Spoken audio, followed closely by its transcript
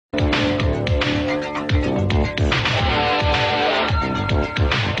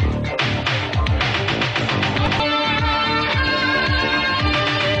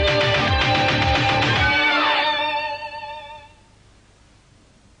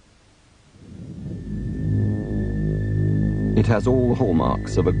It has all the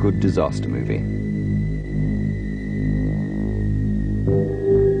hallmarks of a good disaster movie.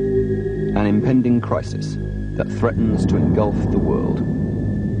 An impending crisis that threatens to engulf the world.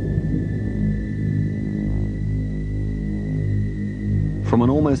 From an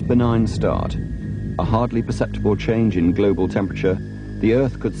almost benign start, a hardly perceptible change in global temperature, the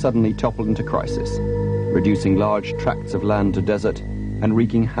Earth could suddenly topple into crisis, reducing large tracts of land to desert and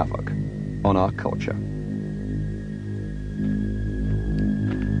wreaking havoc on our culture.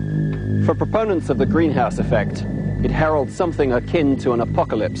 For proponents of the greenhouse effect, it heralds something akin to an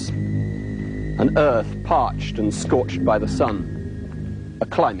apocalypse. An Earth parched and scorched by the sun, a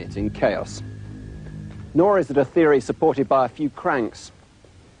climate in chaos. Nor is it a theory supported by a few cranks.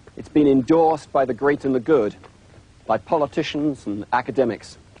 It's been endorsed by the great and the good, by politicians and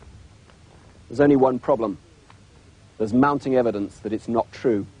academics. There's only one problem. There's mounting evidence that it's not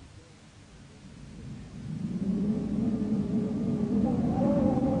true.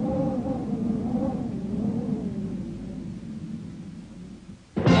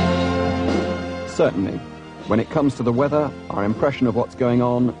 Certainly, when it comes to the weather, our impression of what's going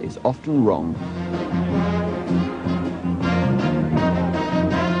on is often wrong.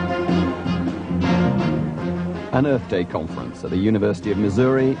 An Earth Day conference at the University of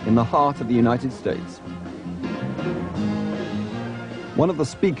Missouri in the heart of the United States. One of the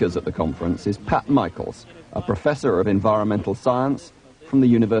speakers at the conference is Pat Michaels, a professor of environmental science from the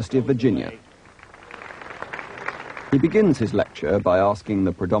University of Virginia. He begins his lecture by asking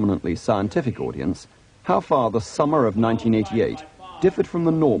the predominantly scientific audience how far the summer of 1988 differed from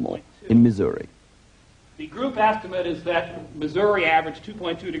the normal in Missouri. The group estimate is that Missouri averaged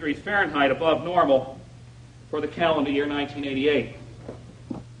 2.2 degrees Fahrenheit above normal for the calendar year 1988.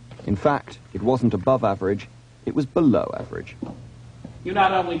 In fact, it wasn't above average, it was below average. You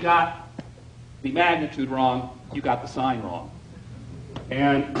not only got the magnitude wrong, you got the sign wrong.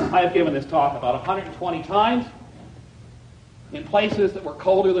 And I have given this talk about 120 times in places that were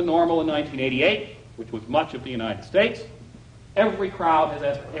colder than normal in 1988, which was much of the United States. Every crowd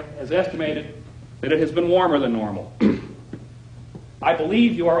has estimated that it has been warmer than normal. I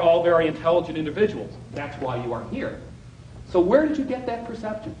believe you are all very intelligent individuals. That's why you are here. So where did you get that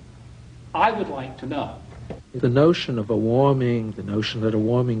perception? I would like to know. The notion of a warming, the notion that a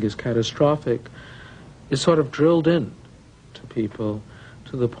warming is catastrophic, is sort of drilled in to people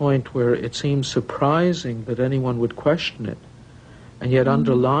to the point where it seems surprising that anyone would question it. And yet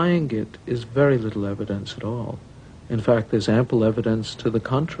underlying it is very little evidence at all. In fact, there's ample evidence to the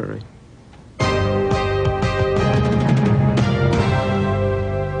contrary.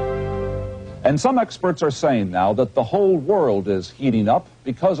 And some experts are saying now that the whole world is heating up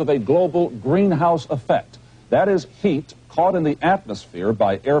because of a global greenhouse effect. That is heat caught in the atmosphere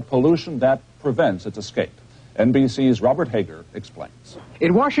by air pollution that prevents its escape. NBC's Robert Hager explains.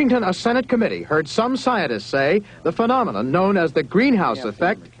 In Washington, a Senate committee heard some scientists say the phenomenon known as the greenhouse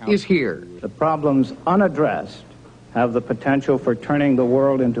effect is here. The problems unaddressed have the potential for turning the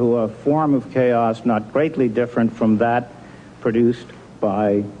world into a form of chaos not greatly different from that produced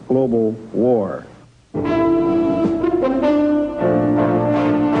by global war.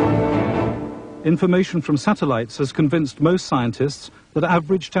 Information from satellites has convinced most scientists that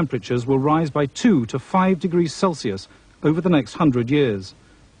average temperatures will rise by 2 to 5 degrees Celsius over the next 100 years.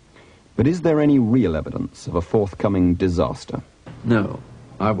 But is there any real evidence of a forthcoming disaster? No,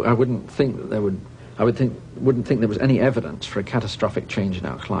 I wouldn't think that there would. Wouldn't think there was any evidence for a catastrophic change in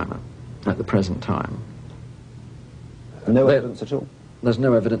our climate at the present time. No evidence at all? There's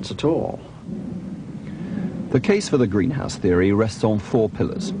no evidence at all. The case for the greenhouse theory rests on 4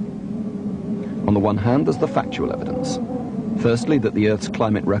 pillars. On the one hand, there's the factual evidence. Firstly, that the Earth's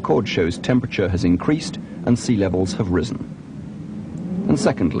climate record shows temperature has increased and sea levels have risen. And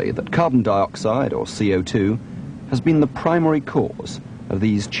secondly, that carbon dioxide, or CO2, has been the primary cause of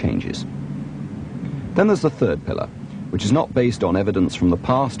these changes. Then there's the third pillar, which is not based on evidence from the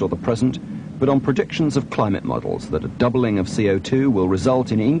past or the present, but on predictions of climate models that a doubling of CO2 will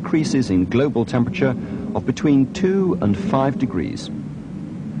result in increases in global temperature of between 2 and 5 degrees.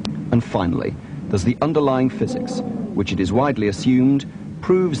 And finally, there's the underlying physics, which it is widely assumed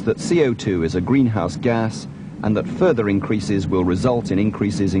proves that CO2 is a greenhouse gas and that further increases will result in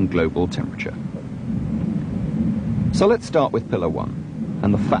increases in global temperature. So let's start with Pillar 1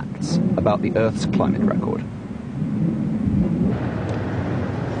 and the facts about the Earth's climate record.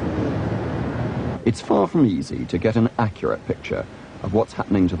 It's far from easy to get an accurate picture of what's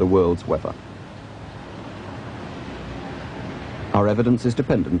happening to the world's weather. Our evidence is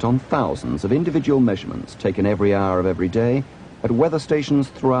dependent on thousands of individual measurements taken every hour of every day at weather stations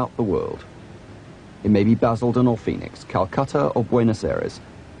throughout the world. It may be Basildon or Phoenix, Calcutta or Buenos Aires,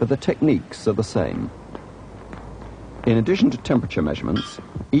 but the techniques are the same. In addition to temperature measurements,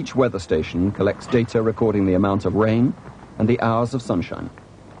 each weather station collects data recording the amount of rain and the hours of sunshine.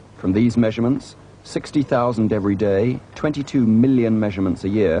 From these measurements, 60,000 every day, 22 million measurements a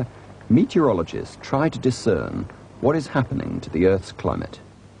year, meteorologists try to discern what is happening to the Earth's climate.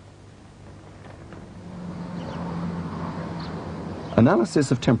 Analysis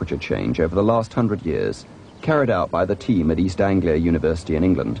of temperature change over the last 100 years, carried out by the team at East Anglia University in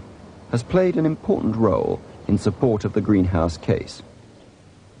England, has played an important role in support of the greenhouse case.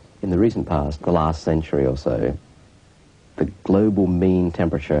 In the recent past, the last century or so, the global mean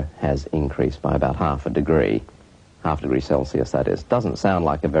temperature has increased by about half a degree Celsius, that is. Doesn't sound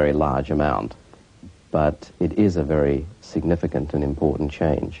like a very large amount, but it is a very significant and important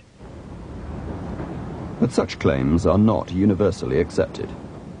change. But such claims are not universally accepted.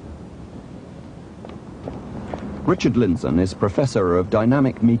 Richard Lindzen is Professor of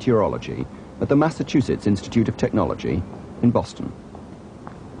Dynamic Meteorology at the Massachusetts Institute of Technology in Boston.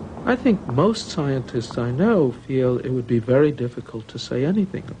 I think most scientists I know feel it would be very difficult to say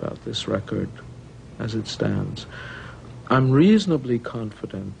anything about this record as it stands. I'm reasonably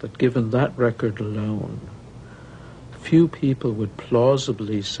confident that given that record alone, few people would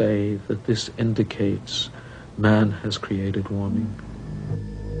plausibly say that this indicates man has created warming.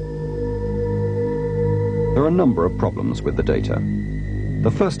 There are a number of problems with the data. The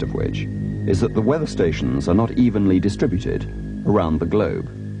first of which is that the weather stations are not evenly distributed around the globe.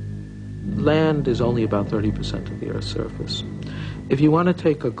 Land is only about 30% of the Earth's surface. If you want to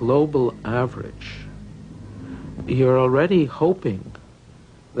take a global average, you're already hoping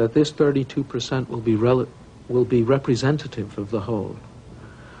that this 32% will be representative of the whole.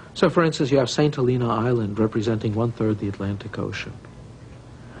 So, for instance, you have St. Helena Island representing 1/3 the Atlantic Ocean.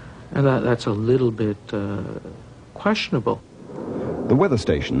 And that's a little bit questionable. The weather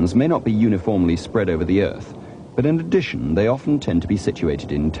stations may not be uniformly spread over the Earth, but in addition, they often tend to be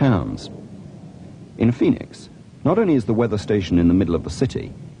situated in towns. In Phoenix, not only is the weather station in the middle of the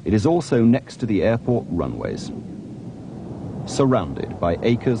city, it is also next to the airport runways, surrounded by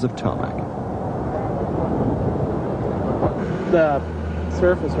acres of tarmac. The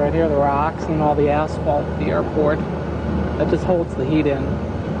surface right here, the rocks and all the asphalt at the airport, that just holds the heat in.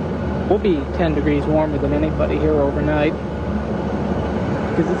 We'll be 10 degrees warmer than anybody here overnight,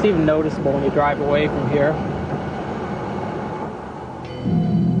 because it's even noticeable when you drive away from here.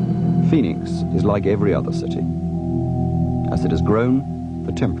 Phoenix is like every other city. As it has grown,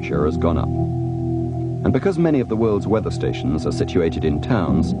 the temperature has gone up. And because many of the world's weather stations are situated in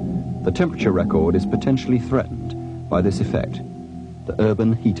towns, the temperature record is potentially threatened by this effect, the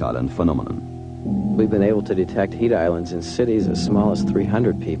urban heat island phenomenon. We've been able to detect heat islands in cities as small as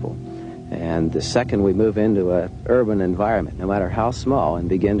 300 people. And the second we move into an urban environment, no matter how small, and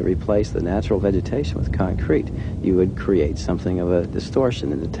begin to replace the natural vegetation with concrete, you would create something of a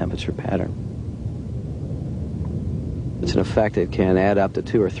distortion in the temperature pattern. It's an effect that can add up to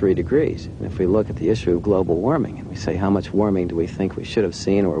 2 or 3 degrees. And if we look at the issue of global warming, and we say how much warming do we think we should have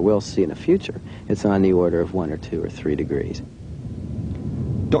seen or will see in the future, it's on the order of 1 or 2 or 3 degrees.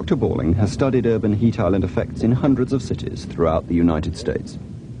 Dr. Balling has studied urban heat island effects in hundreds of cities throughout the United States.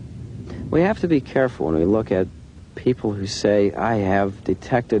 We have to be careful when we look at people who say, I have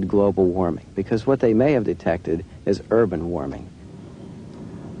detected global warming, because what they may have detected is urban warming.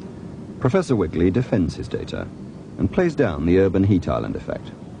 Professor Wigley defends his data and plays down the urban heat island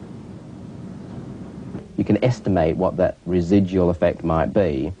effect. You can estimate what that residual effect might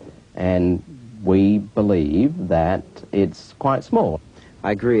be, and we believe that it's quite small.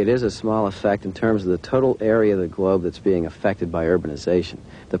 I agree, it is a small effect in terms of the total area of the globe that's being affected by urbanization.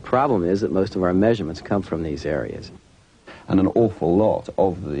 The problem is that most of our measurements come from these areas. And an awful lot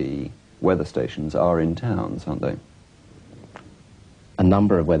of the weather stations are in towns, aren't they? A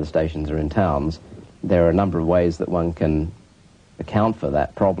number of weather stations are in towns. There are a number of ways that one can account for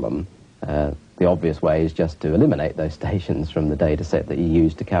that problem. The obvious way is just to eliminate those stations from the data set that you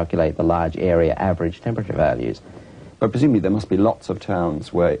use to calculate the large area average temperature values. But presumably there must be lots of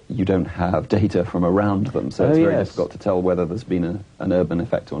towns where you don't have data from around them, so it's very difficult to tell whether there's been an urban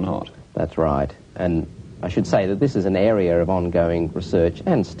effect or not. That's right. And I should say that this is an area of ongoing research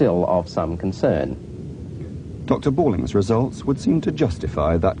and still of some concern. Dr. Balling's results would seem to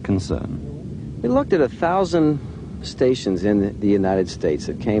justify that concern. We looked at 1,000 stations in the United States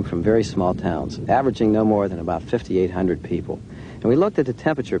that came from very small towns, averaging no more than about 5,800 people. And we looked at the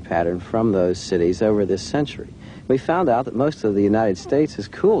temperature pattern from those cities over this century. We found out that most of the United States has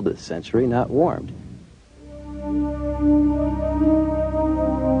cooled this century, not warmed.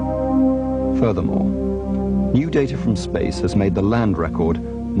 Furthermore, new data from space has made the land record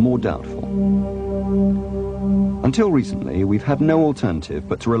more doubtful. Until recently, we've had no alternative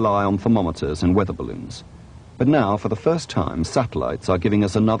but to rely on thermometers and weather balloons. But now, for the first time, satellites are giving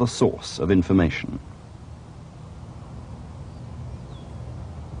us another source of information.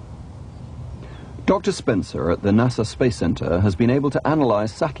 Dr. Spencer at the NASA Space Center has been able to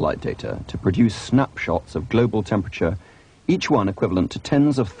analyze satellite data to produce snapshots of global temperature, each one equivalent to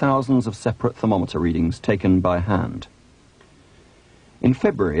tens of thousands of separate thermometer readings taken by hand. In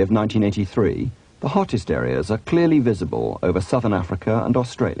February of 1983, the hottest areas are clearly visible over southern Africa and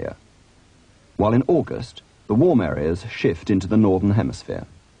Australia, while in August, the warm areas shift into the northern hemisphere.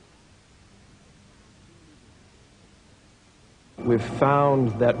 We've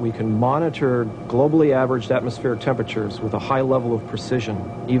found that we can monitor globally averaged atmospheric temperatures with a high level of precision,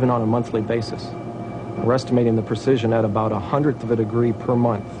 even on a monthly basis. We're estimating the precision at about 1/100th of a degree per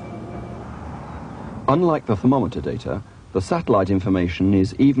month. Unlike the thermometer data, the satellite information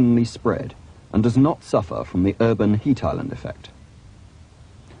is evenly spread and does not suffer from the urban heat island effect.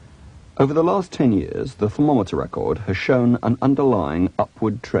 Over the last 10 years, the thermometer record has shown an underlying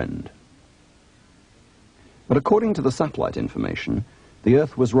upward trend. But according to the satellite information, the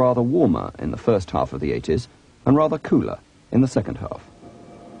Earth was rather warmer in the first half of the 80s and rather cooler in the second half.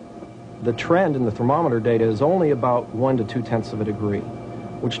 The trend in the thermometer data is only about 1 to 2/10ths of a degree,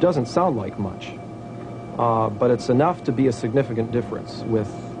 which doesn't sound like much, but it's enough to be a significant difference with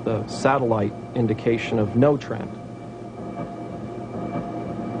the satellite indication of no trend.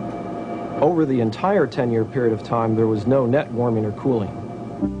 Over the entire 10-year period of time, there was no net warming or cooling.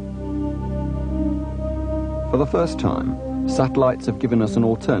 For the first time, satellites have given us an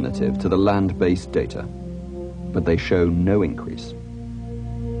alternative to the land-based data, but they show no increase.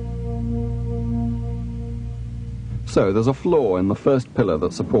 So there's a flaw in the first pillar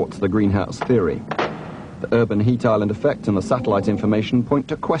that supports the greenhouse theory. The urban heat island effect and the satellite information point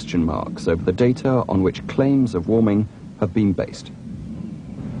to question marks over the data on which claims of warming have been based.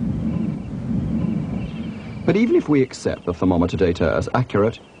 But even if we accept the thermometer data as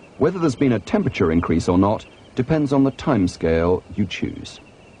accurate, whether there's been a temperature increase or not depends on the timescale you choose.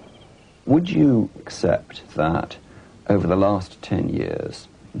 Would you accept that over the last 10 years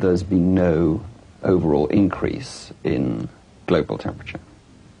there's been no overall increase in global temperature?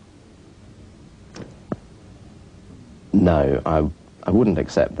 No, I wouldn't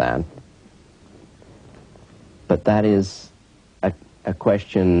accept that. But that is a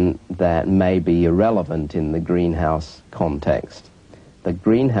question that may be irrelevant in the greenhouse context. The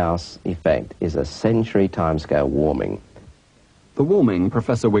greenhouse effect is a century timescale warming. The warming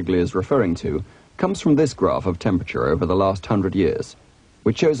Professor Wigley is referring to comes from this graph of temperature over the last 100 years,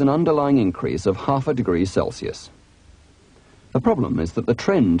 which shows an underlying increase of 0.5 degrees Celsius. The problem is that the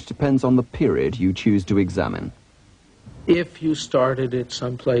trend depends on the period you choose to examine. If you started it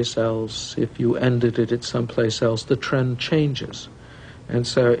someplace else, if you ended it at someplace else, the trend changes. And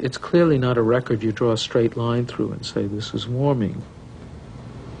so it's clearly not a record you draw a straight line through and say this is warming.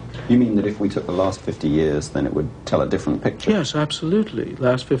 You mean that if we took the last 50 years, then it would tell a different picture? Yes, absolutely.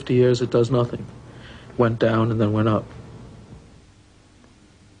 Last 50 years, it does nothing. Went down and then went up.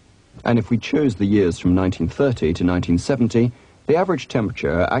 And if we chose the years from 1930 to 1970, the average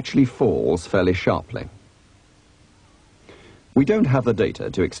temperature actually falls fairly sharply. We don't have the data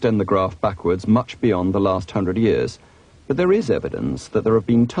to extend the graph backwards much beyond the last 100 years, but there is evidence that there have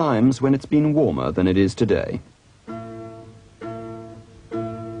been times when it's been warmer than it is today.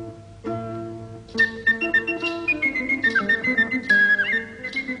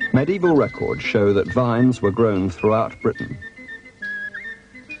 Medieval records show that vines were grown throughout Britain,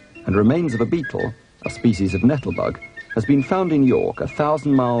 and remains of a beetle, a species of nettlebug, has been found in York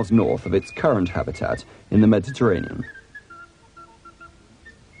 1,000 miles north of its current habitat in the Mediterranean.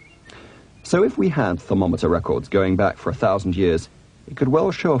 So if we had thermometer records going back for 1,000 years, it could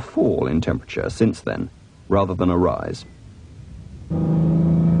well show a fall in temperature since then, rather than a rise.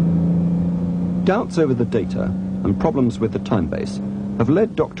 Doubts over the data and problems with the time base have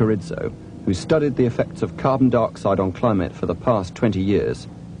led Dr. Idso, who studied the effects of carbon dioxide on climate for the past 20 years,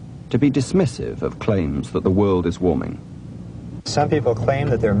 to be dismissive of claims that the world is warming. Some people claim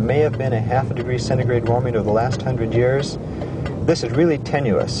that there may have been a 0.5 degree centigrade warming over the last 100 years. This is really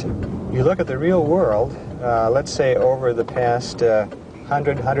tenuous. You look at the real world, let's say over the past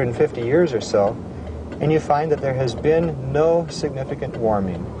 100, 150 years or so, and you find that there has been no significant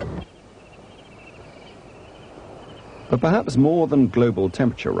warming. But perhaps more than global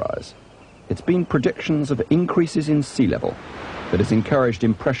temperature rise, it's been predictions of increases in sea level that has encouraged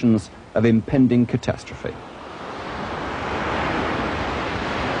impressions of impending catastrophe.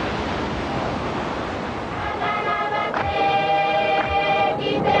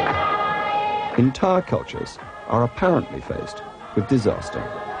 Entire cultures are apparently faced with disaster.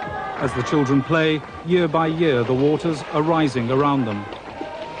 As the children play, year by year the waters are rising around them.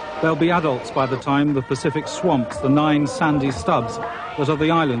 They'll be adults by the time the Pacific swamps the 9 sandy stubs that are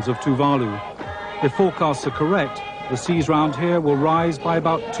the islands of Tuvalu. If forecasts are correct, the seas round here will rise by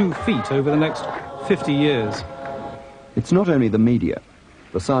about 2 feet over the next 50 years. It's not only the media.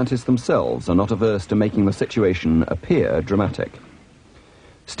 The scientists themselves are not averse to making the situation appear dramatic.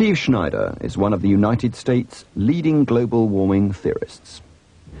 Steve Schneider is one of the United States' leading global warming theorists.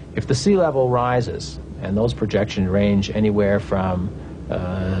 If the sea level rises, and those projections range anywhere from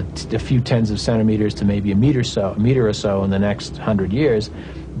a few tens of centimeters to maybe a meter or so in the next 100 years,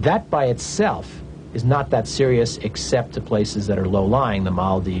 that by itself is not that serious except to places that are low-lying, the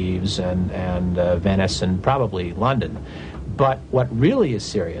Maldives and Venice and probably London. But what really is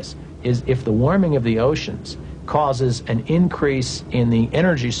serious is if the warming of the oceans causes an increase in the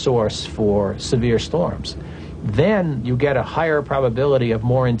energy source for severe storms, then you get a higher probability of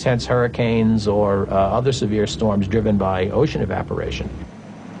more intense hurricanes or other severe storms driven by ocean evaporation.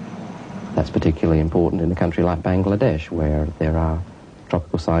 That's particularly important in a country like Bangladesh, where there are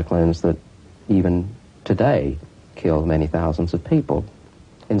tropical cyclones that even today kill many thousands of people.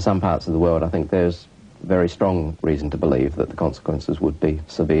 In some parts of the world, I think there's very strong reason to believe that the consequences would be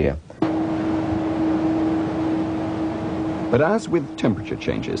severe. But as with temperature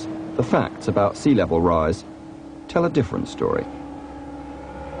changes, the facts about sea level rise tell a different story.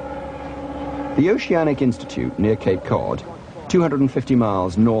 The Oceanic Institute near Cape Cod, 250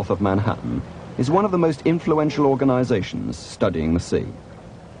 miles north of Manhattan, is one of the most influential organizations studying the sea.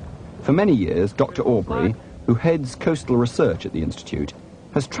 For many years, Dr. Aubrey, who heads coastal research at the Institute,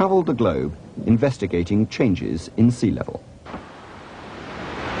 has traveled the globe investigating changes in sea level.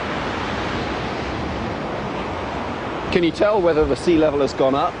 Can you tell whether the sea level has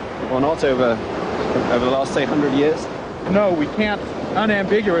gone up or not over the last, say, 100 years? No, we can't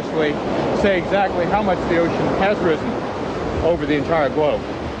unambiguously say exactly how much the ocean has risen over the entire globe.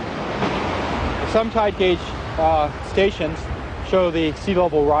 Some tide gauge stations show the sea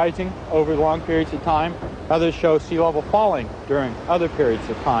level rising over long periods of time. Others show sea level falling during other periods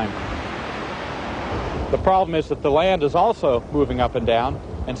of time. The problem is that the land is also moving up and down.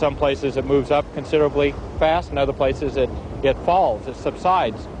 In some places it moves up considerably fast, in other places it falls, it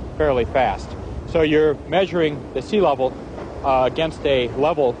subsides fairly fast. So you're measuring the sea level against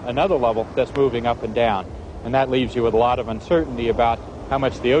another level that's moving up and down. And that leaves you with a lot of uncertainty about how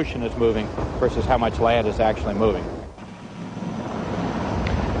much the ocean is moving versus how much land is actually moving.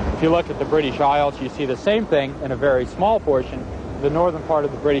 If you look at the British Isles, you see the same thing in a very small portion. The northern part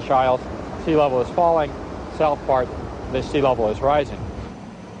of the British Isles, sea level is falling. South part, the sea level is rising.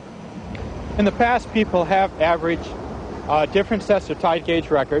 In the past, people have averaged different sets of tide gauge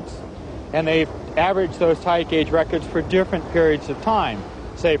records, and they've averaged those tide gauge records for different periods of time,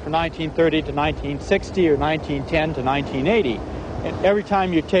 say from 1930 to 1960 or 1910 to 1980. And every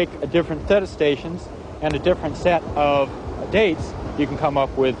time you take a different set of stations and a different set of dates, you can come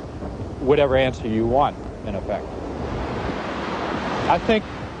up with whatever answer you want, in effect. I think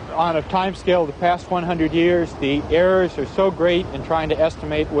on a time scale of the past 100 years, the errors are so great in trying to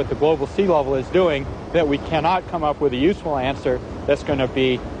estimate what the global sea level is doing that we cannot come up with a useful answer that's going to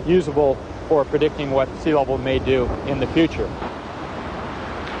be usable for predicting what sea level may do in the future.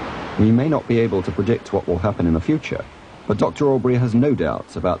 We may not be able to predict what will happen in the future, but Dr. Aubrey has no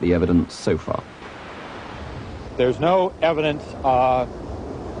doubts about the evidence so far. There's no evidence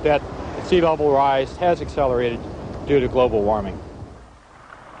that sea level rise has accelerated due to global warming.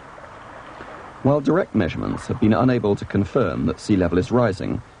 While direct measurements have been unable to confirm that sea level is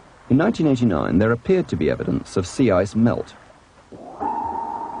rising, in 1989 there appeared to be evidence of sea ice melt.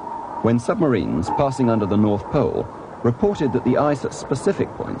 When submarines passing under the North Pole reported that the ice at specific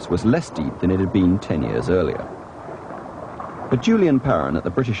points was less deep than it had been 10 years earlier. But Julian Paren at the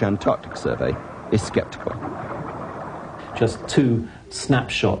British Antarctic Survey is sceptical. Just 2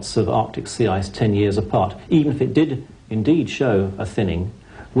 snapshots of Arctic sea ice 10 years apart, even if it did indeed show a thinning,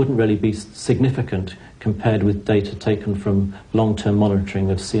 wouldn't really be significant compared with data taken from long-term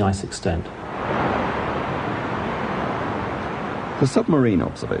monitoring of sea ice extent. The submarine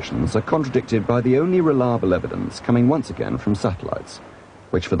observations are contradicted by the only reliable evidence coming once again from satellites,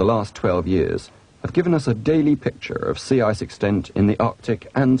 which for the last 12 years have given us a daily picture of sea ice extent in the Arctic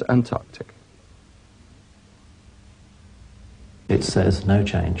and Antarctic. It says no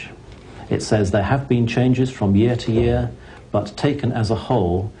change. It says there have been changes from year to year, but taken as a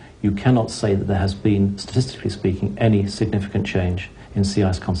whole, you cannot say that there has been, statistically speaking, any significant change in sea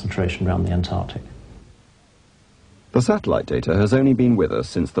ice concentration around the Antarctic. The satellite data has only been with us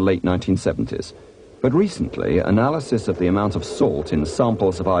since the late 1970s, but recently analysis of the amount of salt in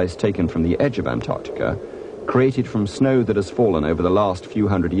samples of ice taken from the edge of Antarctica, created from snow that has fallen over the last few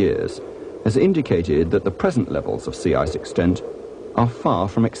hundred years, has indicated that the present levels of sea ice extent are far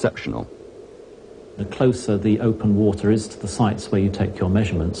from exceptional. The closer the open water is to the sites where you take your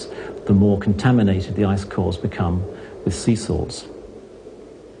measurements, the more contaminated the ice cores become with sea salts.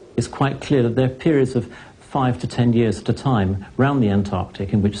 It's quite clear that there are periods of 5 to 10 years at a time around the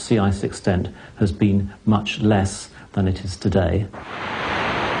Antarctic in which sea ice extent has been much less than it is today.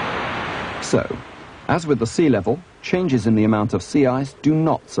 So, as with the sea level, changes in the amount of sea ice do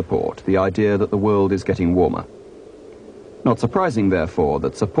not support the idea that the world is getting warmer. Not surprising, therefore,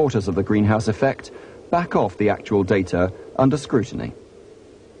 that supporters of the greenhouse effect back off the actual data under scrutiny.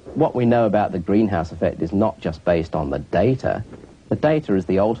 What we know about the greenhouse effect is not just based on the data. The data is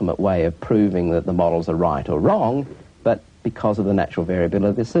the ultimate way of proving that the models are right or wrong, but because of the natural variability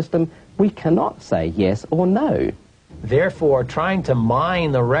of the system, we cannot say yes or no. Therefore, trying to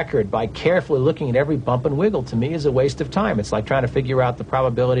mine the record by carefully looking at every bump and wiggle, to me, is a waste of time. It's like trying to figure out the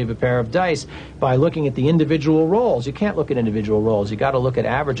probability of a pair of dice by looking at the individual rolls. You can't look at individual rolls. You got to look at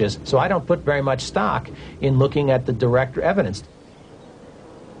averages. So I don't put very much stock in looking at the direct evidence.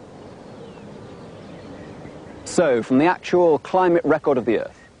 So, from the actual climate record of the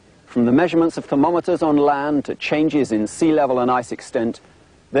Earth, from the measurements of thermometers on land to changes in sea level and ice extent,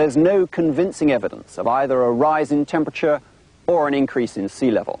 there's no convincing evidence of either a rise in temperature or an increase in sea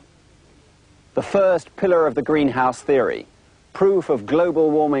level. The first pillar of the greenhouse theory, proof of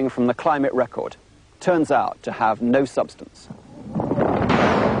global warming from the climate record, turns out to have no substance.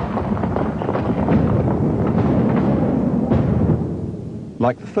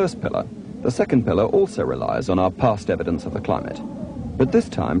 Like the first pillar, the second pillar also relies on our past evidence of the climate, but this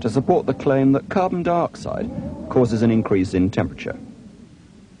time to support the claim that carbon dioxide causes an increase in temperature.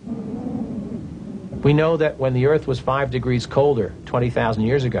 We know that when the Earth was 5 degrees colder 20,000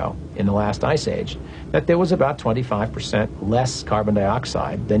 years ago, in the last ice age, that there was about 25% less carbon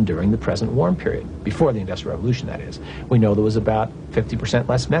dioxide than during the present warm period, before the Industrial Revolution, that is. We know there was about 50%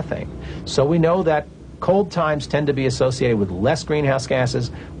 less methane. So we know that cold times tend to be associated with less greenhouse gases,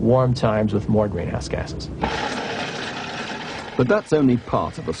 warm times with more greenhouse gases. But that's only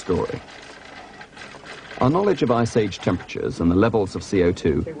part of the story. Our knowledge of Ice Age temperatures and the levels of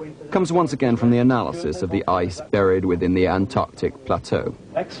CO2 comes once again from the analysis of the ice buried within the Antarctic plateau.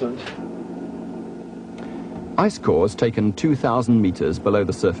 Excellent. Ice cores taken 2,000 meters below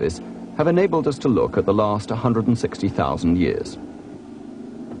the surface have enabled us to look at the last 160,000 years.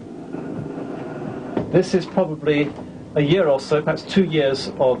 This is probably a year or so, perhaps 2 years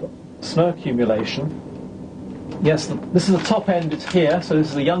of snow accumulation. Yes, this is the top end, it's here, so this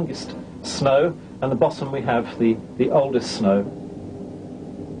is the youngest snow, and the bottom we have the oldest snow.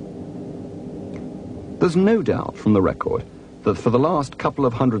 There's no doubt from the record that for the last couple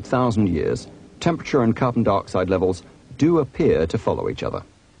of 100,000 years, temperature and carbon dioxide levels do appear to follow each other.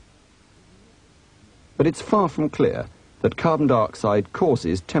 But it's far from clear that carbon dioxide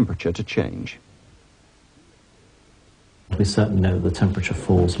causes temperature to change. We certainly know that the temperature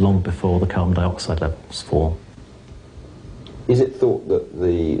falls long before the carbon dioxide levels fall. Is it thought that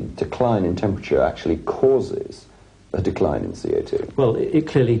the decline in temperature actually causes a decline in CO2? Well, it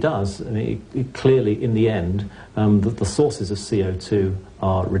clearly does. I mean, it clearly, in the end, that the sources of CO2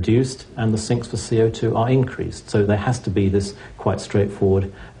 are reduced and the sinks for CO2 are increased. So there has to be this quite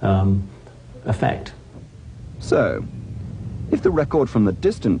straightforward effect. So, if the record from the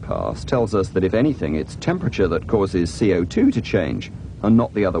distant past tells us that, if anything, it's temperature that causes CO2 to change and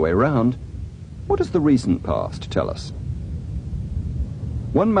not the other way around, what does the recent past tell us?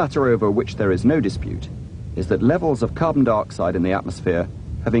 One matter over which there is no dispute is that levels of carbon dioxide in the atmosphere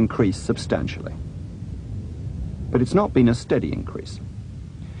have increased substantially. But it's not been a steady increase.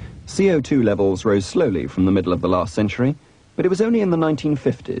 CO2 levels rose slowly from the middle of the last century, but it was only in the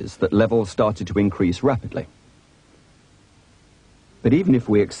 1950s that levels started to increase rapidly. But even if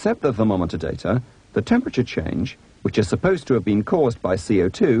we accept the thermometer data, the temperature change, which is supposed to have been caused by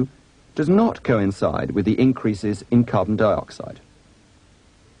CO2, does not coincide with the increases in carbon dioxide.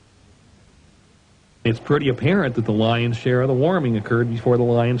 It's pretty apparent that the lion's share of the warming occurred before the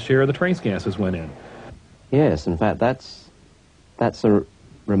lion's share of the trace gases went in. Yes, in fact, that's a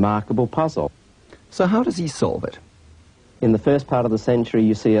remarkable puzzle. So how does he solve it? In the first part of the century,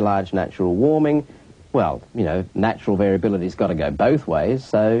 you see a large natural warming. Well, you know, natural variability's got to go both ways,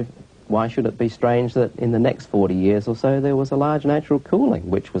 so why should it be strange that in the next 40 years or so there was a large natural cooling,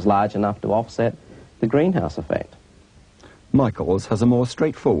 which was large enough to offset the greenhouse effect? Michaels has a more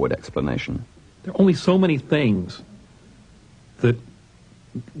straightforward explanation. There are only so many things that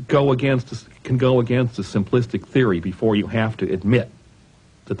can go against a simplistic theory before you have to admit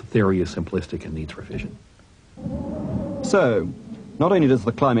that the theory is simplistic and needs revision. So, not only does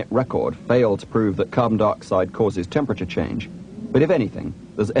the climate record fail to prove that carbon dioxide causes temperature change, but if anything,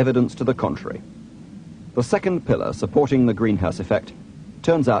 there's evidence to the contrary. The second pillar supporting the greenhouse effect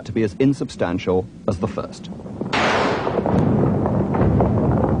turns out to be as insubstantial as the first.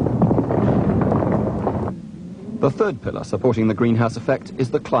 The third pillar supporting the greenhouse effect is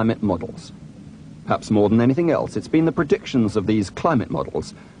the climate models. Perhaps more than anything else, it's been the predictions of these climate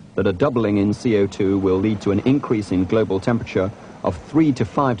models that a doubling in CO2 will lead to an increase in global temperature of 3 to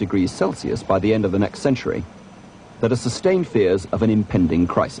 5 degrees Celsius by the end of the next century that have sustained fears of an impending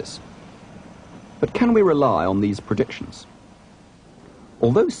crisis. But can we rely on these predictions?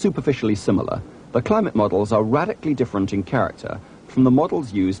 Although superficially similar, the climate models are radically different in character from the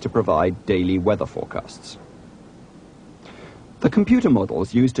models used to provide daily weather forecasts. The computer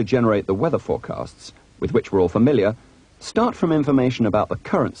models used to generate the weather forecasts, with which we're all familiar, start from information about the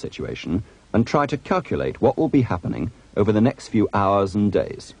current situation and try to calculate what will be happening over the next few hours and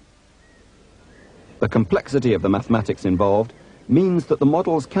days. The complexity of the mathematics involved means that the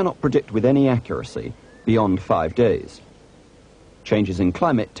models cannot predict with any accuracy beyond 5 days. Changes in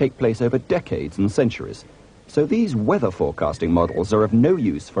climate take place over decades and centuries, so these weather forecasting models are of no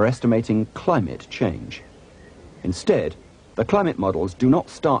use for estimating climate change. Instead, the climate models do not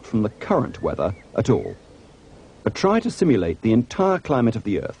start from the current weather at all, but try to simulate the entire climate of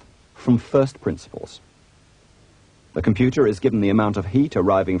the Earth from first principles. The computer is given the amount of heat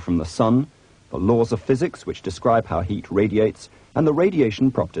arriving from the sun, the laws of physics which describe how heat radiates, and the radiation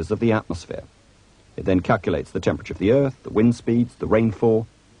properties of the atmosphere. It then calculates the temperature of the Earth, the wind speeds, the rainfall,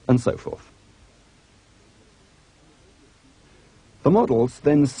 and so forth. The models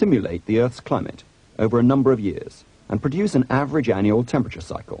then simulate the Earth's climate over a number of years and produce an average annual temperature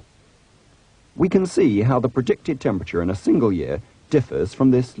cycle. We can see how the predicted temperature in a single year differs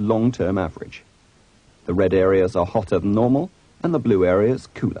from this long-term average. The red areas are hotter than normal, and the blue areas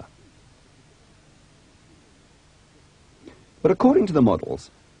cooler. But according to the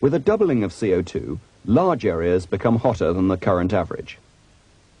models, with a doubling of CO2, large areas become hotter than the current average.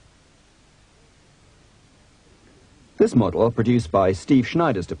 This model, produced by Steve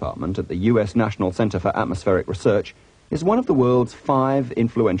Schneider's department at the US National Center for Atmospheric Research, is one of the world's 5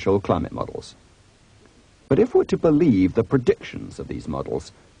 influential climate models. But if we're to believe the predictions of these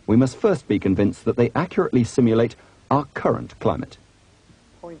models, we must first be convinced that they accurately simulate our current climate.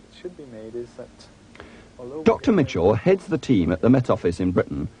 The point that should be made is that Dr. Mitchell heads the team at the Met Office in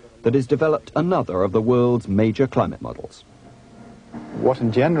Britain that has developed another of the world's major climate models. what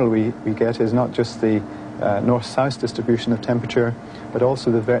in general we get is not just the north-south distribution of temperature, but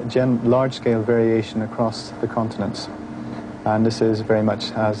also the large-scale variation across the continents. And this is very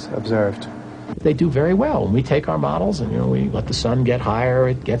much as observed. They do very well. When we take our models and, we let the sun get higher,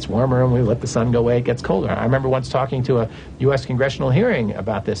 it gets warmer, and we let the sun go away, it gets colder. I remember once talking to a U.S. congressional hearing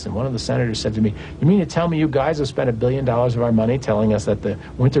about this, and one of the senators said to me, "You mean to tell me you guys have spent $1 billion of our money telling us that the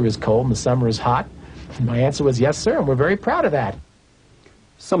winter is cold and the summer is hot?" And my answer was, "Yes, sir, and we're very proud of that."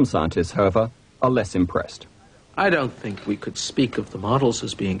 Some scientists, however, are less impressed. I don't think we could speak of the models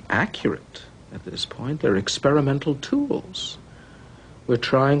as being accurate at this point. They're experimental tools. We're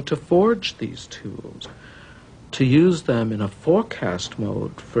trying to forge these tools. To use them in a forecast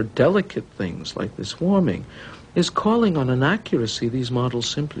mode for delicate things like this warming is calling on an accuracy these models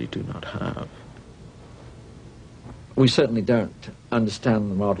simply do not have. We certainly don't understand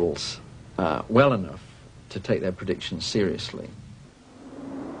the models well enough to take their predictions seriously.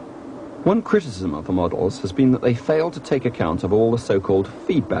 One criticism of the models has been that they fail to take account of all the so-called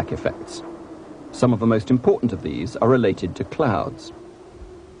feedback effects. Some of the most important of these are related to clouds.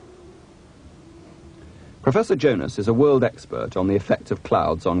 Professor Jonas is a world expert on the effect of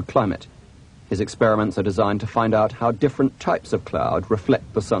clouds on climate. His experiments are designed to find out how different types of cloud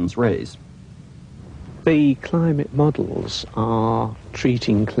reflect the sun's rays. The climate models are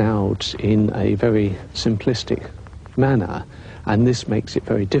treating clouds in a very simplistic manner, and this makes it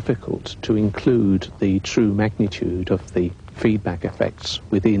very difficult to include the true magnitude of the feedback effects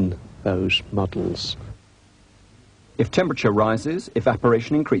within those models. If temperature rises,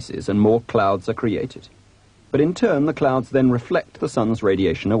 evaporation increases and more clouds are created. But in turn, the clouds then reflect the sun's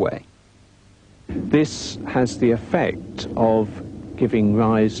radiation away. This has the effect of giving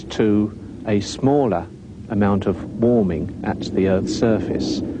rise to a smaller amount of warming at the Earth's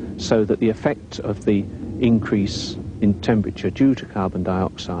surface, so that the effect of the increase in temperature due to carbon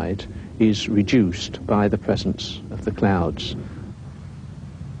dioxide is reduced by the presence of the clouds.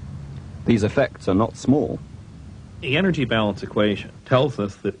 These effects are not small. The energy balance equation tells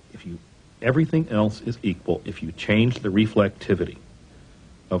us that if everything else is equal, if you change the reflectivity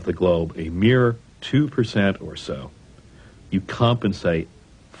of the globe a mere 2% or so, you compensate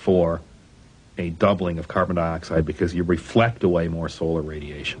for a doubling of carbon dioxide because you reflect away more solar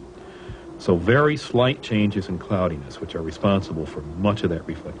radiation. So very slight changes in cloudiness, which are responsible for much of that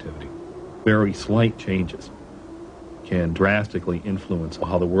reflectivity, very slight changes can drastically influence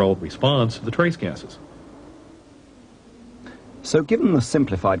how the world responds to the trace gases. So given the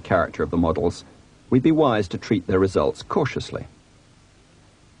simplified character of the models, we'd be wise to treat their results cautiously.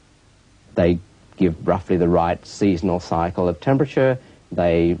 They give roughly the right seasonal cycle of temperature.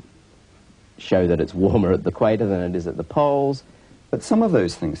 They show that it's warmer at the equator than it is at the poles. But some of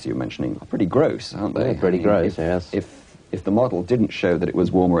those things you're mentioning are pretty gross, aren't they? They're pretty gross, yes. If the model didn't show that it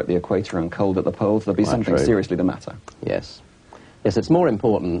was warmer at the equator and cold at the poles, there'd be something seriously the matter. Yes. Yes, it's more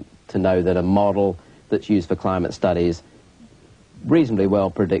important to know that a model that's used for climate studies reasonably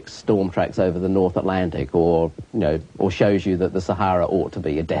well predicts storm tracks over the North Atlantic, or shows you that the Sahara ought to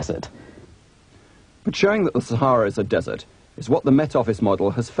be a desert. But showing that the Sahara is a desert is what the Met Office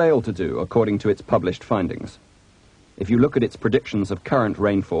model has failed to do according to its published findings. If you look at its predictions of current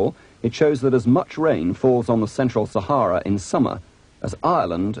rainfall, it shows that as much rain falls on the central Sahara in summer as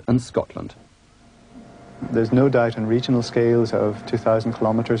Ireland and Scotland. There's no doubt on regional scales of 2,000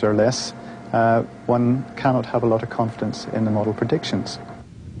 kilometres or less, one cannot have a lot of confidence in the model predictions.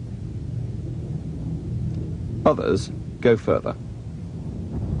 Others go further.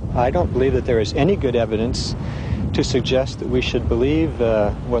 I don't believe that there is any good evidence to suggest that we should believe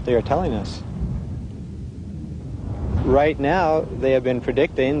what they are telling us. Right now, they have been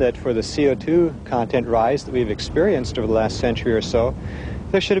predicting that for the CO2 content rise that we've experienced over the last century or so,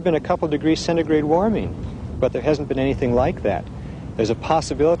 there should have been a couple degrees centigrade warming, but there hasn't been anything like that. There's a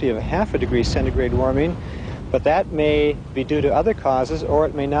possibility of a half a degree centigrade warming, but that may be due to other causes, or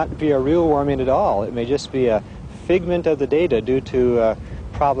it may not be a real warming at all. It may just be a figment of the data due to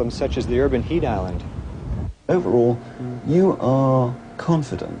problems such as the urban heat island. Overall, you are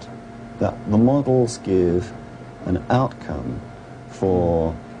confident that the models give an outcome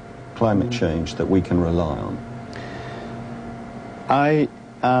for climate change that we can rely on? I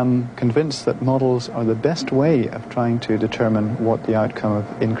am convinced that models are the best way of trying to determine what the outcome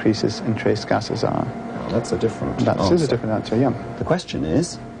of increases in trace gases are. Well, that's a different answer. That is a different answer, yeah. The question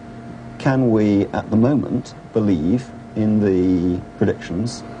is, can we at the moment believe in the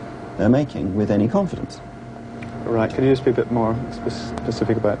predictions they're making with any confidence? Right, could you just be a bit more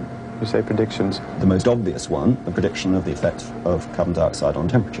specific about, you say, predictions? The most obvious one, the prediction of the effect of carbon dioxide on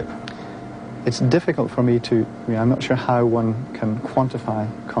temperature. It's difficult for me to, I'm not sure how one can quantify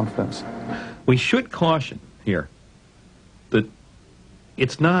confidence. We should caution here that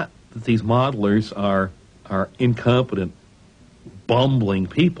it's not that these modelers are incompetent, bumbling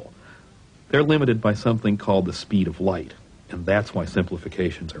people. They're limited by something called the speed of light, and that's why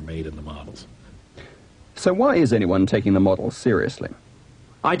simplifications are made in the models. So why is anyone taking the models seriously?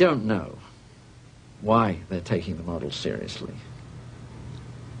 I don't know why they're taking the models seriously.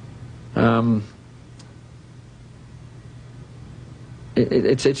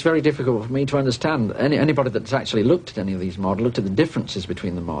 It's very difficult for me to understand. Anybody that's actually looked at any of these models, looked at the differences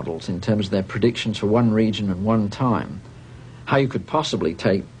between the models in terms of their predictions for one region and one time, how you could possibly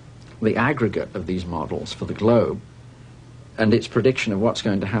take the aggregate of these models for the globe and its prediction of what's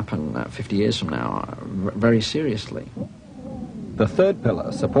going to happen 50 years from now very seriously. The third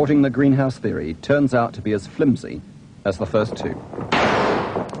pillar supporting the greenhouse theory turns out to be as flimsy as the first two.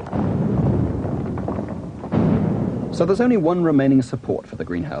 So there's only one remaining support for the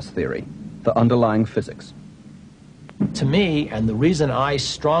greenhouse theory, the underlying physics. To me, and the reason I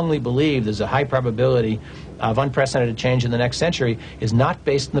strongly believe there's a high probability of unprecedented change in the next century, is not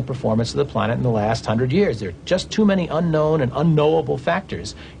based on the performance of the planet in the last 100 years. There are just too many unknown and unknowable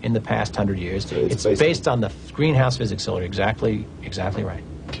factors in the past 100 years. So it's based on the greenhouse physics, so exactly right.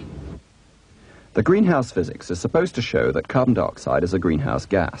 The greenhouse physics is supposed to show that carbon dioxide is a greenhouse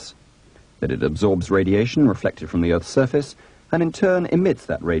gas, that it absorbs radiation reflected from the Earth's surface and in turn emits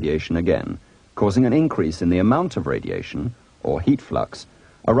that radiation again, causing an increase in the amount of radiation, or heat flux,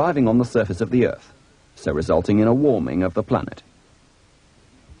 arriving on the surface of the Earth, so resulting in a warming of the planet.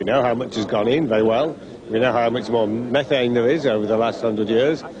 We know how much has gone in very well. We know how much more methane there is over the last 100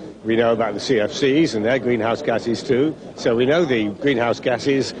 years. We know about the CFCs and their greenhouse gases too. So we know the greenhouse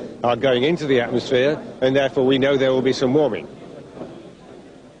gases are going into the atmosphere, and therefore we know there will be some warming.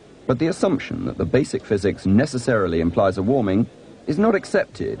 But the assumption that the basic physics necessarily implies a warming is not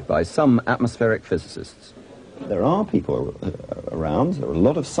accepted by some atmospheric physicists. There are people around, there are a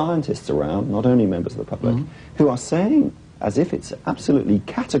lot of scientists around, not only members of the public, who are saying, as if it's absolutely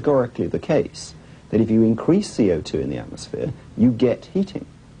categorically the case, that if you increase CO2 in the atmosphere, you get heating.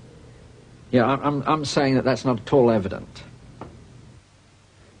 Yeah, I'm saying that that's not at all evident.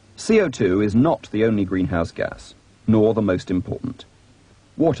 CO2 is not the only greenhouse gas, nor the most important.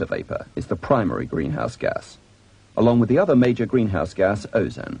 Water vapour is the primary greenhouse gas, along with the other major greenhouse gas,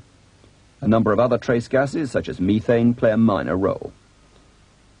 ozone. A number of other trace gases, such as methane, play a minor role.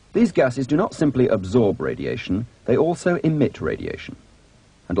 These gases do not simply absorb radiation, they also emit radiation.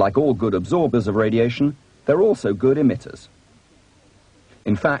 And like all good absorbers of radiation, they're also good emitters.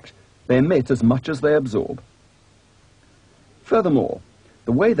 In fact, they emit as much as they absorb. Furthermore,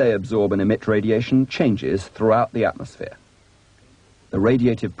 the way they absorb and emit radiation changes throughout the atmosphere. The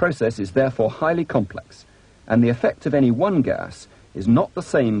radiative process is therefore highly complex, and the effect of any one gas is not the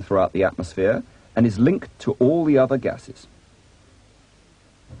same throughout the atmosphere and is linked to all the other gases.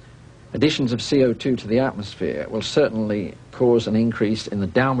 Additions of CO2 to the atmosphere will certainly cause an increase in the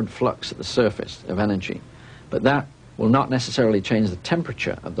downward flux at the surface of energy, but that will not necessarily change the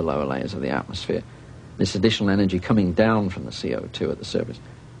temperature of the lower layers of the atmosphere. This additional energy coming down from the CO2 at the surface,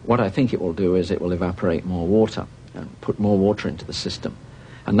 what I think it will do is it will evaporate more water and put more water into the system.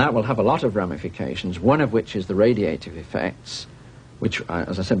 And that will have a lot of ramifications, one of which is the radiative effects, which,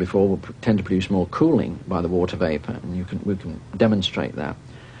 as I said before, will tend to produce more cooling by the water vapor, and we can demonstrate that.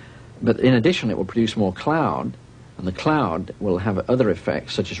 But in addition, it will produce more cloud, and the cloud will have other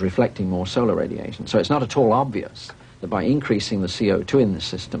effects, such as reflecting more solar radiation. So it's not at all obvious that by increasing the CO2 in the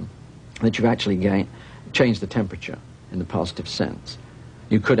system, that you've actually changed the temperature in the positive sense.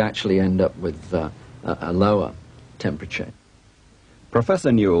 You could actually end up with a lower temperature.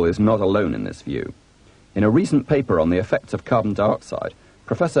 Professor Newell is not alone in this view. In a recent paper on the effects of carbon dioxide,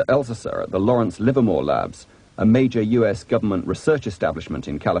 Professor Elsesser at the Lawrence Livermore Labs, a major U.S. government research establishment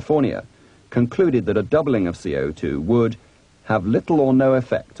in California, concluded that a doubling of CO2 would have little or no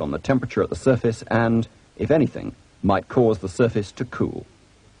effect on the temperature at the surface and, if anything, might cause the surface to cool.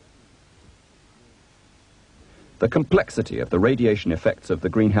 The complexity of the radiation effects of the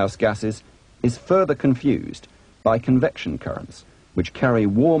greenhouse gases is further confused by convection currents, which carry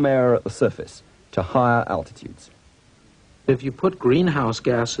warm air at the surface to higher altitudes. If you put greenhouse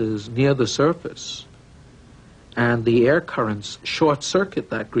gases near the surface and the air currents short-circuit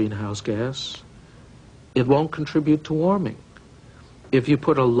that greenhouse gas, it won't contribute to warming. If you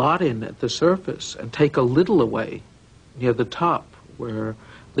put a lot in at the surface and take a little away near the top where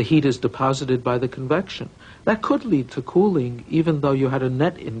the heat is deposited by the convection, that could lead to cooling even though you had a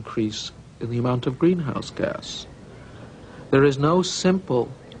net increase in the amount of greenhouse gas. There is no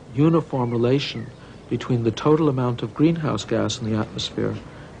simple, uniform relation between the total amount of greenhouse gas in the atmosphere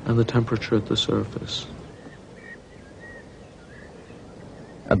and the temperature at the surface.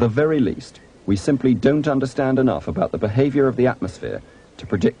 At the very least, we simply don't understand enough about the behavior of the atmosphere to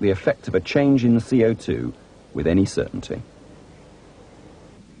predict the effect of a change in CO2 with any certainty.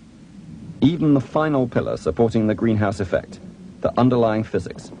 Even the final pillar supporting the greenhouse effect, the underlying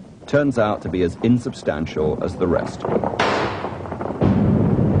physics, turns out to be as insubstantial as the rest.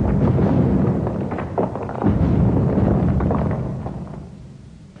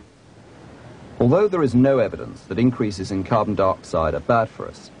 Although there is no evidence that increases in carbon dioxide are bad for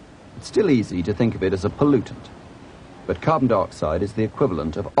us, it's still easy to think of it as a pollutant. But carbon dioxide is the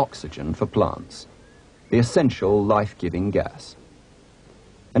equivalent of oxygen for plants, the essential life-giving gas.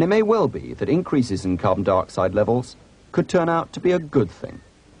 And it may well be that increases in carbon dioxide levels could turn out to be a good thing.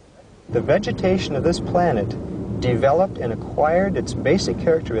 The vegetation of this planet developed and acquired its basic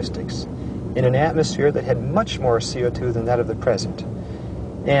characteristics in an atmosphere that had much more CO2 than that of the present.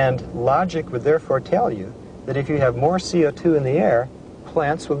 And logic would therefore tell you that if you have more CO2 in the air,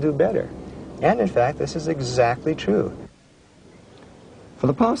 plants will do better. And in fact, this is exactly true. For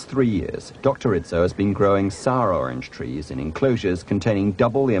the past 3 years, Dr. Idso has been growing sour orange trees in enclosures containing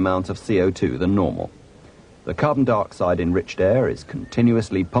double the amount of CO2 than normal. The carbon dioxide-enriched air is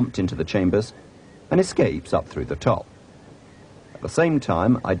continuously pumped into the chambers and escapes up through the top. At the same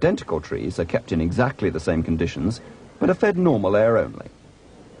time, identical trees are kept in exactly the same conditions, but are fed normal air only.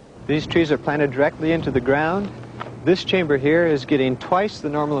 These trees are planted directly into the ground. This chamber here is getting twice the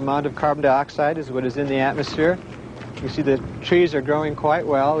normal amount of carbon dioxide as what is in the atmosphere. You see the trees are growing quite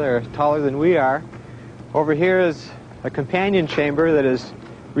well. They're taller than we are. Over here is a companion chamber that is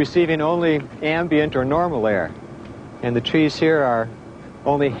receiving only ambient or normal air. And the trees here are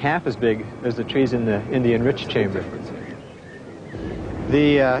only half as big as the trees in the enriched chamber.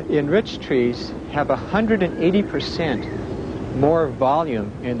 The enriched trees have 180% more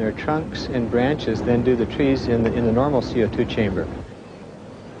volume in their trunks and branches than do the trees in the normal CO2 chamber.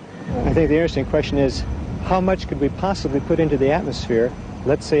 I think the interesting question is, how much could we possibly put into the atmosphere,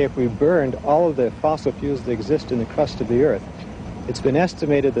 let's say if we burned all of the fossil fuels that exist in the crust of the Earth? It's been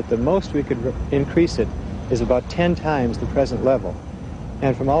estimated that the most we could increase it is about 10 times the present level.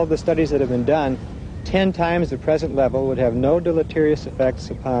 And from all of the studies that have been done, 10 times the present level would have no deleterious effects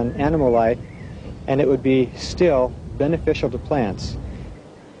upon animal life, and it would be still beneficial to plants.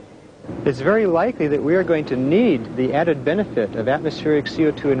 It's very likely that we are going to need the added benefit of atmospheric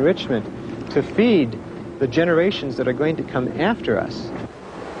CO2 enrichment to feed the generations that are going to come after us.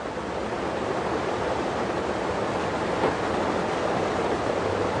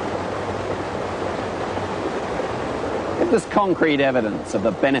 If there's concrete evidence of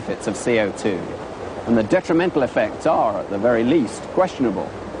the benefits of CO2, and the detrimental effects are, at the very least, questionable,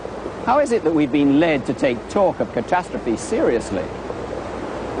 how is it that we've been led to take talk of catastrophe seriously?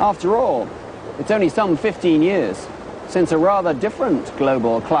 After all, it's only some 15 years since a rather different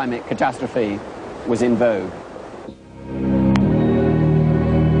global climate catastrophe was in vogue.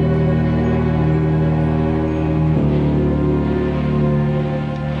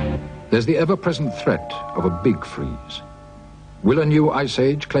 There's the ever-present threat of a big freeze. Will a new ice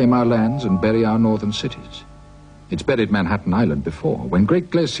age claim our lands and bury our northern cities? It's buried Manhattan Island before, when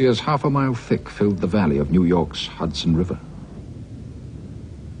great glaciers half a mile thick filled the valley of New York's Hudson River.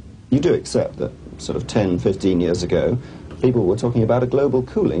 You do accept that sort of 10, 15 years ago, people were talking about a global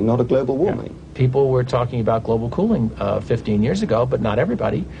cooling, not a global warming. People were talking about global cooling 15 years ago, but not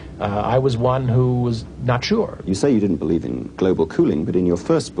everybody. I was one who was not sure. You say you didn't believe in global cooling, but in your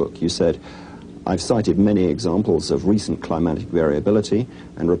first book you said, I've cited many examples of recent climatic variability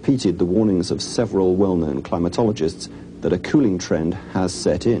and repeated the warnings of several well-known climatologists that a cooling trend has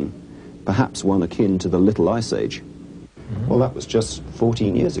set in, perhaps one akin to the Little Ice Age. Mm-hmm. Well, that was just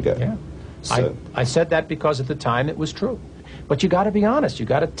 14 years ago. Yeah. So, I said that because at the time it was true. But you got to be honest. You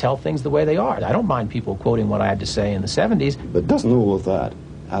got to tell things the way they are. I don't mind people quoting what I had to say in the 70s. But doesn't all of that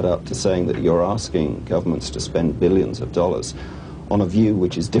add up to saying that you're asking governments to spend billions of dollars on a view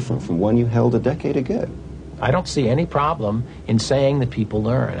which is different from one you held a decade ago? I don't see any problem in saying that people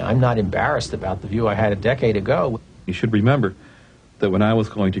learn. I'm not embarrassed about the view I had a decade ago. You should remember that when I was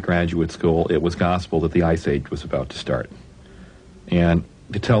going to graduate school, it was gospel that the Ice Age was about to start. And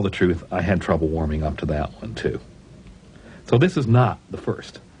to tell the truth, I had trouble warming up to that one, too. So this is not the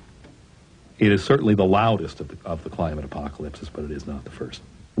first. It is certainly the loudest of the climate apocalypses, but it is not the first.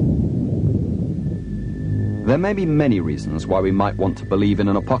 There may be many reasons why we might want to believe in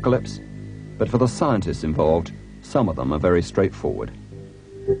an apocalypse, but for the scientists involved, some of them are very straightforward.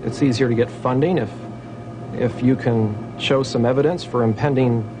 It's easier to get funding if you can show some evidence for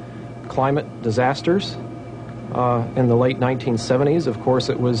impending climate disasters. In the late 1970s, of course,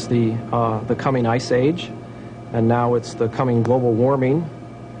 it was the coming ice age, and now it's the coming global warming.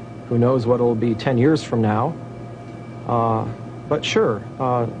 Who knows what it'll be 10 years from now. But sure,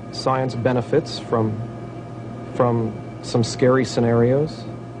 science benefits from some scary scenarios.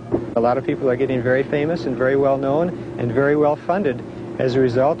 A lot of people are getting very famous and very well known and very well funded as a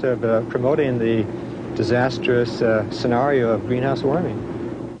result of promoting the disastrous scenario of greenhouse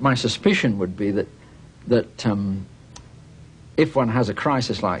warming. My suspicion would be that if one has a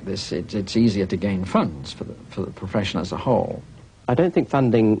crisis like this, it's easier to gain funds for the profession as a whole. I don't think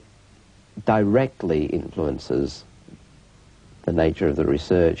funding directly influences the nature of the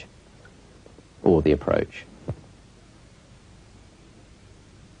research or the approach.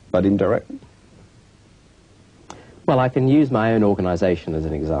 But indirectly? Well, I can use my own organisation as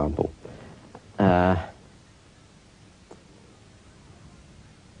an example.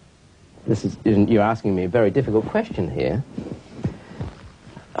 You're asking me a very difficult question here.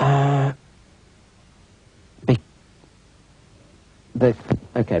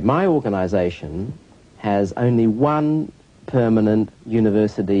 My organisation has only one permanent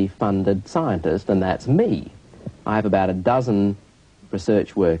university-funded scientist, and that's me. I have about a dozen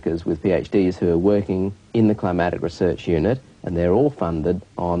research workers with PhDs who are working in the climatic research unit, and they're all funded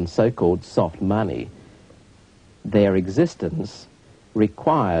on so-called soft money. Their existence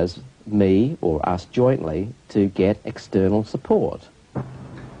requires me or us jointly to get external support.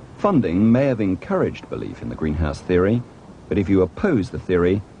 Funding may have encouraged belief in the greenhouse theory, but if you oppose the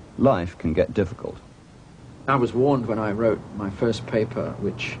theory, life can get difficult. I was warned when I wrote my first paper,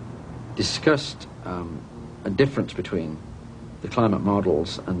 which discussed a difference between the climate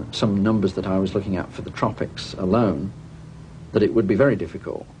models and some numbers that I was looking at for the tropics alone, that it would be very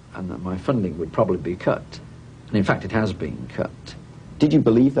difficult and that my funding would probably be cut. And in fact, it has been cut. Did you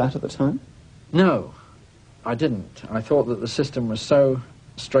believe that at the time? No. I didn't. I thought that the system was so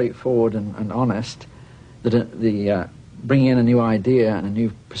straightforward and honest that bringing in a new idea and a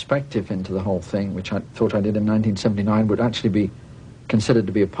new perspective into the whole thing, which I thought I did in 1979, would actually be considered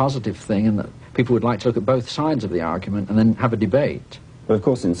to be a positive thing, and that people would like to look at both sides of the argument and then have a debate. But of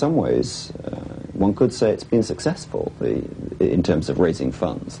course, in some ways, one could say it's been successful in terms of raising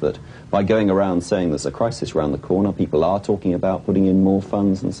funds, that by going around saying there's a crisis around the corner, people are talking about putting in more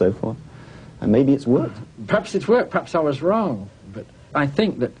funds and so forth. And maybe it's worked. Perhaps it's worked, perhaps I was wrong, but I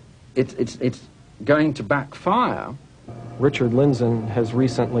think that it's going to backfire. Richard Lindzen has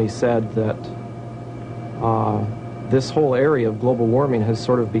recently said that this whole area of global warming has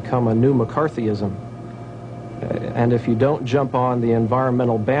sort of become a new McCarthyism. And if you don't jump on the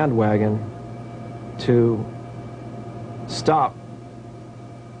environmental bandwagon to stop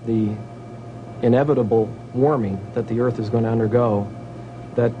the inevitable warming that the Earth is going to undergo,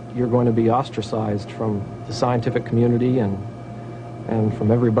 that you're going to be ostracized from the scientific community and from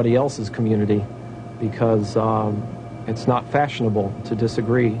everybody else's community, because it's not fashionable to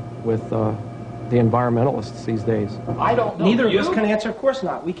disagree with the environmentalists these days. I don't know. Neither of us can answer. Of course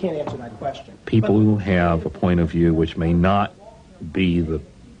not. We can't answer that question. People who have a point of view which may not be the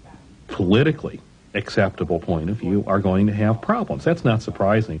politically acceptable point of view are going to have problems. That's not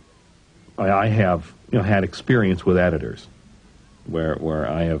surprising. I have had experience with editors where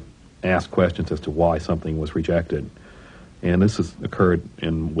I have asked questions as to why something was rejected. And this has occurred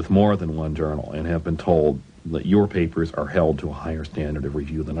with more than one journal, and have been told that your papers are held to a higher standard of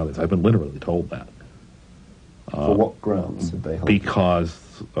review than others. I've been literally told that. For what grounds have they held?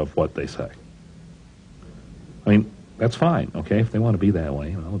 Because of what they say. I mean, that's fine, okay, if they want to be that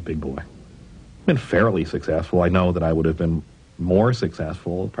way. I'm a big boy. I've been fairly successful. I know that I would have been more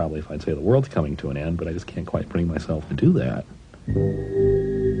successful probably if I'd say the world's coming to an end, but I just can't quite bring myself to do that.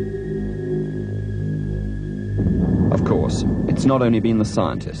 Of course, it's not only been the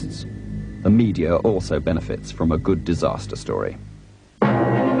scientists. The media also benefits from a good disaster story.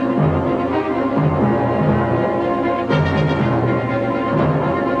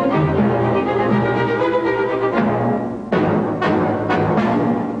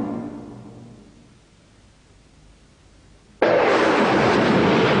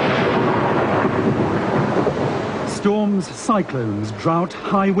 Storms, cyclones, drought,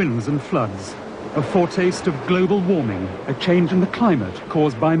 high winds and floods. A foretaste of global warming, a change in the climate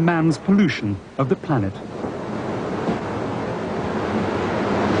caused by man's pollution of the planet.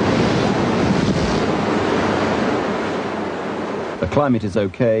 The climate is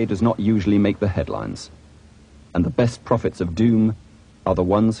okay does not usually make the headlines. And the best prophets of doom are the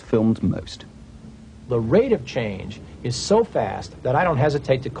ones filmed most. The rate of change is so fast that I don't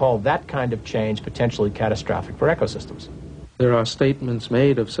hesitate to call that kind of change potentially catastrophic for ecosystems. There are statements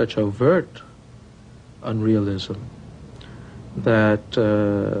made of such overt unrealism that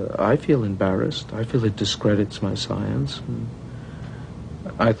I feel embarrassed. I feel it discredits my science.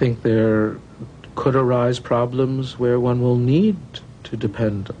 I think there could arise problems where one will need to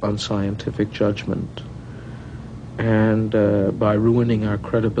depend on scientific judgment. And by ruining our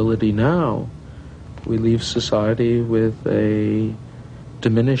credibility now, we leave society with a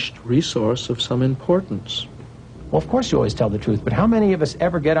diminished resource of some importance. Well, of course you always tell the truth, but how many of us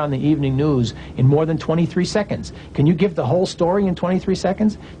ever get on the evening news in more than 23 seconds? Can you give the whole story in 23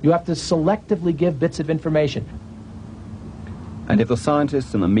 seconds? You have to selectively give bits of information. And if the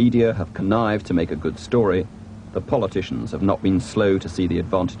scientists and the media have connived to make a good story, the politicians have not been slow to see the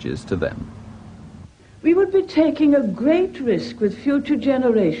advantages to them. We would be taking a great risk with future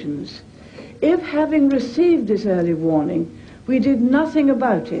generations if, having received this early warning, we did nothing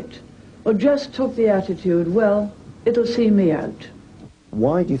about it, or just took the attitude, well, it'll see me out.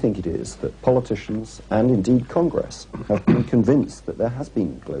 Why do you think it is that politicians and indeed Congress have been convinced that there has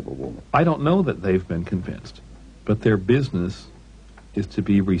been global warming? I don't know that they've been convinced, but their business is to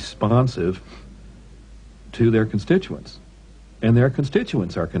be responsive to their constituents, and their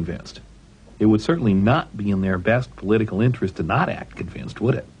constituents are convinced. It would certainly not be in their best political interest to not act convinced,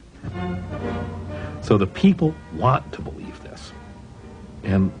 would it? So the people want to believe this,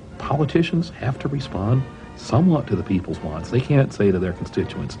 and politicians have to respond somewhat to the people's wants. They can't say to their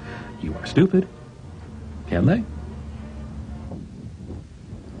constituents, you are stupid, can they?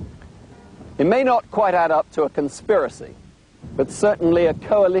 It may not quite add up to a conspiracy, but certainly a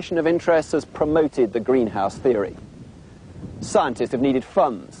coalition of interests has promoted the greenhouse theory. Scientists have needed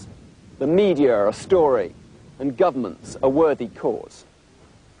funds, the media a story, and governments a worthy cause.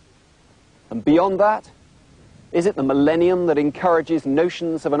 And beyond that, is it the millennium that encourages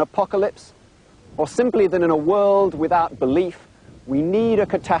notions of an apocalypse? Or simply that in a world without belief, we need a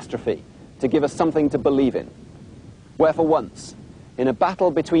catastrophe to give us something to believe in. Where for once, in a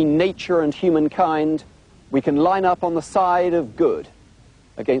battle between nature and humankind, we can line up on the side of good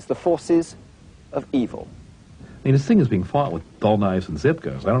against the forces of evil. I mean, this thing is being fought with dull knives and zip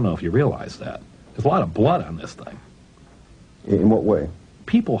guns. I don't know if you realize that. There's a lot of blood on this thing. In what way?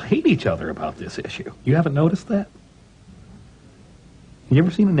 People hate each other about this issue. You haven't noticed that? You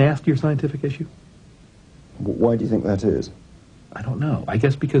ever seen a nastier scientific issue? Why do you think that is? I don't know. I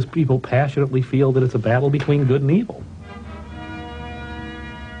guess because people passionately feel that it's a battle between good and evil.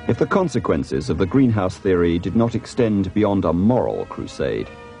 If the consequences of the greenhouse theory did not extend beyond a moral crusade,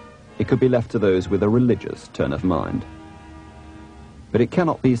 it could be left to those with a religious turn of mind. But it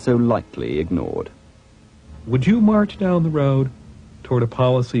cannot be so lightly ignored. Would you march down the road toward a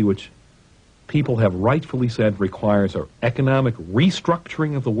policy which people have rightfully said requires an economic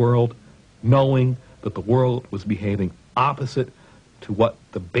restructuring of the world, knowing that the world was behaving opposite to what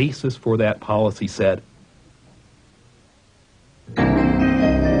the basis for that policy said?